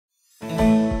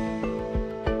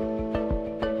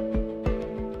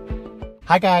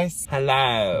Hi guys.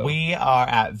 Hello. We are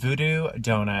at Voodoo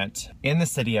Donut in the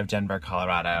city of Denver,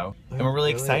 Colorado. And we're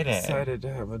really excited. Excited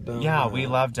to have a donut. Yeah, we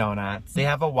love donuts. They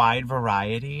have a wide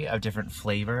variety of different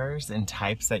flavors and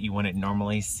types that you wouldn't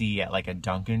normally see at like a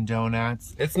Dunkin'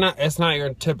 Donuts. It's not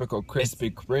your typical Krispy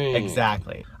Kreme.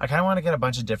 Exactly. I kind of want to get a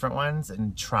bunch of different ones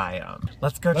and try them.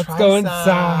 Let's go Let's go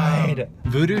inside.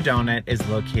 Voodoo Donut is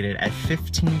located at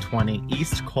 1520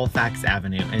 East Colfax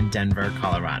Avenue in Denver,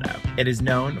 Colorado. It is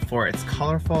known for its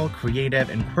colorful,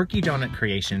 creative, and quirky donut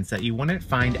creations that you wouldn't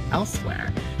find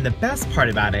elsewhere. And the best part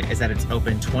about it is that it's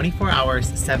open 24 hours,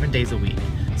 7 days a week.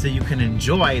 So you can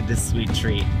enjoy this sweet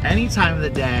treat any time of the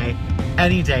day,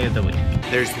 any day of the week.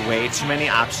 There's way too many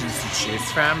options to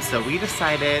choose from, so we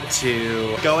decided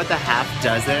to go with the half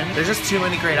dozen. There's just too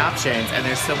many great options, and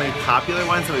there's so many popular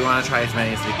ones that we want to try as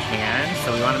many as we can.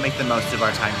 So we want to make the most of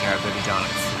our time here at Voodoo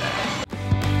Donuts today.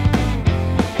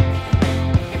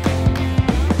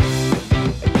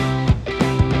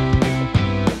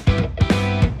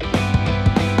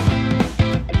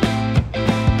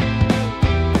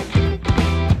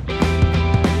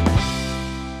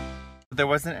 There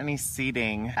wasn't any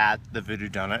seating at the Voodoo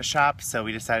Donut shop, so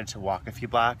we decided to walk a few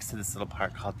blocks to this little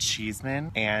park called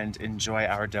Cheeseman and enjoy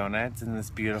our donuts in this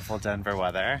beautiful Denver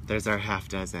weather. There's our half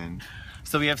dozen.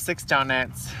 So we have 6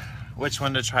 donuts. Which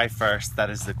one to try first? That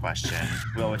is the question.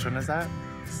 Will, which one is that?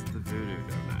 It's the Voodoo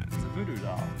Donut. It's a voodoo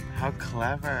doll. How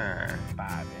clever.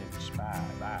 Bye, bitch. Bye,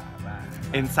 bye,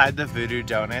 bye. Inside the Voodoo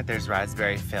Donut, there's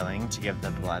raspberry filling to give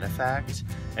the blood effect.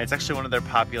 And it's actually one of their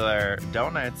popular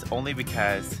donuts only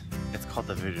because it's called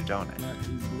the Voodoo Donut.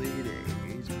 He's bleeding.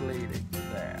 He's bleeding to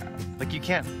death. Like, you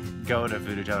can't go to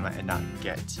Voodoo Donut and not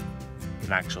get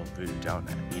an actual Voodoo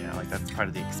Donut, you know? Like, that's part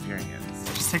of the experience.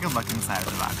 Just take a look inside of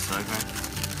the box really quick.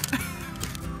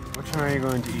 Which one are you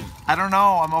going to eat? I don't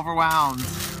know, I'm overwhelmed.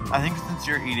 I think since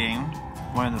you're eating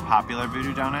one of the popular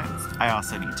Voodoo Donuts, I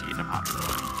also need to eat a popular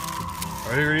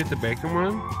one. Are you going to eat the bacon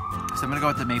one? So I'm gonna go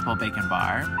with the maple bacon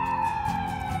bar.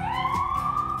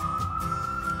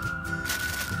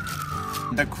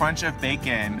 The crunch of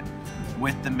bacon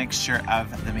with the mixture of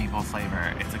the maple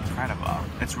flavor, it's incredible.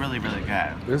 It's really, really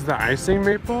good. Is the icing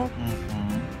maple?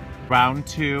 Mm-hmm. Round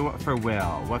 2 for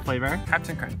Will. What flavor?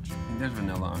 Captain Crunch. I think there's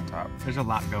vanilla on top. There's a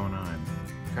lot going on.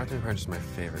 Captain Crunch is my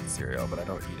favorite cereal, but I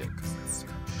don't eat it because it's so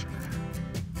much sugar.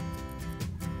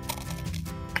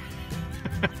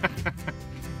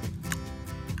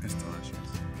 It's delicious.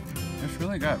 It's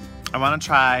really good. I want to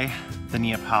try the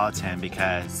Neapolitan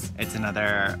because it's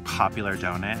another popular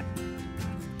donut.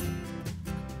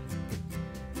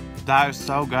 That is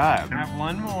so good. I have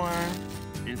one more.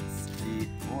 It's the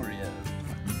Oreo.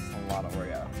 It's a lot of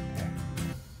Oreo. Okay.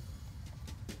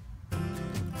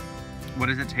 What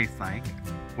does it taste like?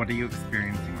 What are you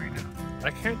experiencing right now?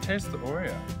 I can't taste the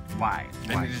Oreo. Why?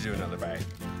 I need to do another bite.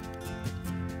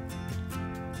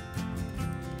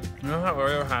 You know how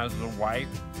Oreo has the white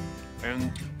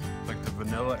and like the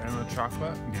vanilla and the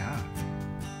chocolate? Yeah.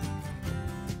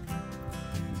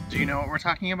 Do you know what we're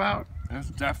talking about? That's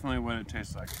definitely what it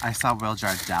tastes like. I saw Will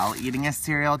Jardell eating a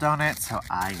cereal donut, so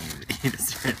I need to eat a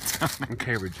cereal donut.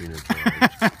 Okay, Regina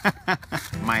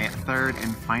George. My third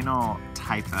and final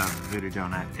type of Voodoo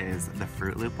Donut is the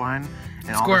Fruit Loop one.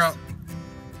 And Squirrel!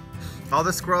 All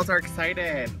the squirrels are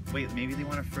excited. Wait, maybe they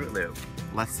want a Fruit Loop.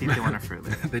 Let's see if they want a Fruit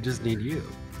Loop. They just need you.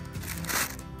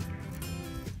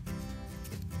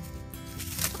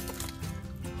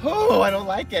 Oh, I don't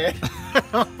like it. I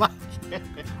don't like it.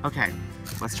 Okay,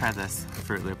 let's try this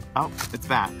Fruit Loop. Oh, it's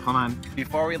back. Hold on.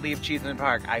 Before we leave Cheeseman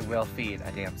Park, I will feed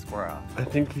a damn squirrel. I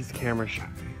think he's camera shy.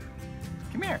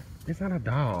 Come here. He's not a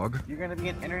dog. You're gonna be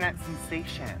an internet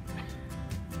sensation.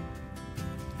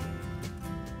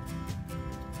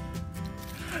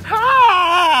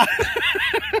 Ah!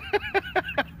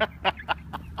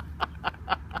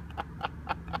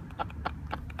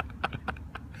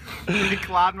 You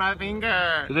clawed my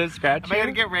finger. Did it scratch Am I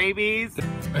gonna get rabies?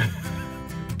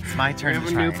 It's my turn to try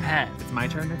it. We have a new pet. It's my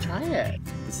turn to try it.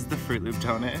 This is the Fruit Loop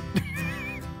donut.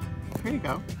 Here you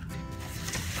go.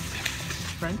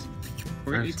 Friend,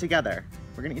 we're gonna eat together.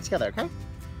 We're gonna eat together, okay?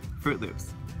 Fruit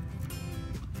Loops.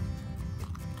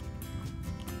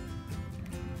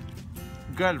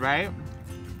 Good, right?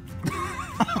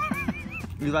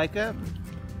 You like it?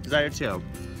 Desire too.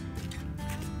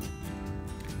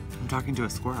 I'm talking to a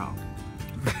squirrel.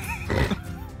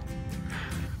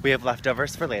 We have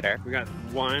leftovers for later. We got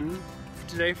one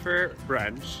today for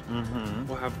brunch. Mm-hmm.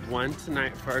 We'll have one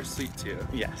tonight for our sweet tooth.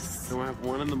 Yes. And we'll have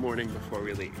one in the morning before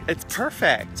we leave. It's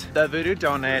perfect. The Voodoo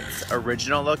Donuts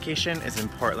original location is in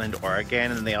Portland,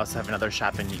 Oregon, and they also have another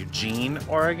shop in Eugene,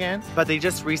 Oregon. But they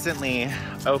just recently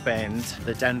opened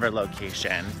the Denver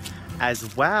location.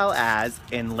 as well as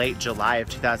in late July of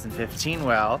 2015,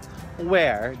 Will,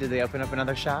 where did they open up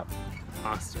another shop?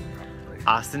 Austin, probably.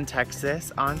 Austin,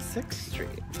 Texas on 6th Street.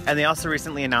 And they also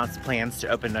recently announced plans to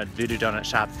open a Voodoo Donut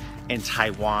shop in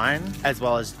Taiwan as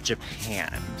well as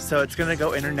Japan. So it's gonna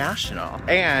go international.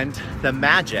 And the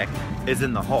magic is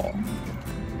in the hole.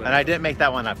 And I didn't make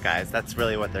that one up, guys. That's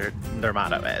really what their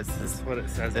motto is. That's what it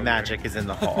says. The magic is in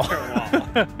the hole.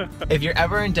 If you're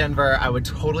ever in Denver, I would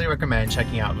totally recommend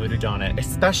checking out Voodoo Doughnut,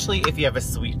 especially if you have a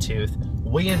sweet tooth.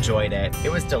 We enjoyed it.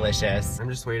 It was delicious. I'm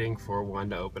just waiting for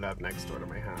one to open up next door to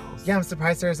my house. Yeah, I'm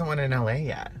surprised there isn't one in LA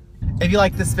yet. If you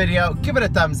like this video, give it a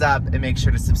thumbs up and make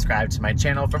sure to subscribe to my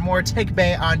channel for more Take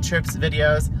Bae on Trips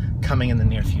videos coming in the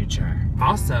near future.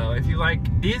 Also, if you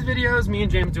like these videos, me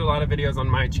and James do a lot of videos on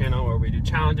my channel where we do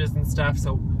challenges and stuff,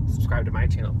 so subscribe to my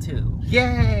channel too.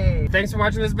 Yay! Thanks for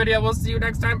watching this video. We'll see you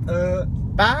next time.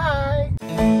 Bye!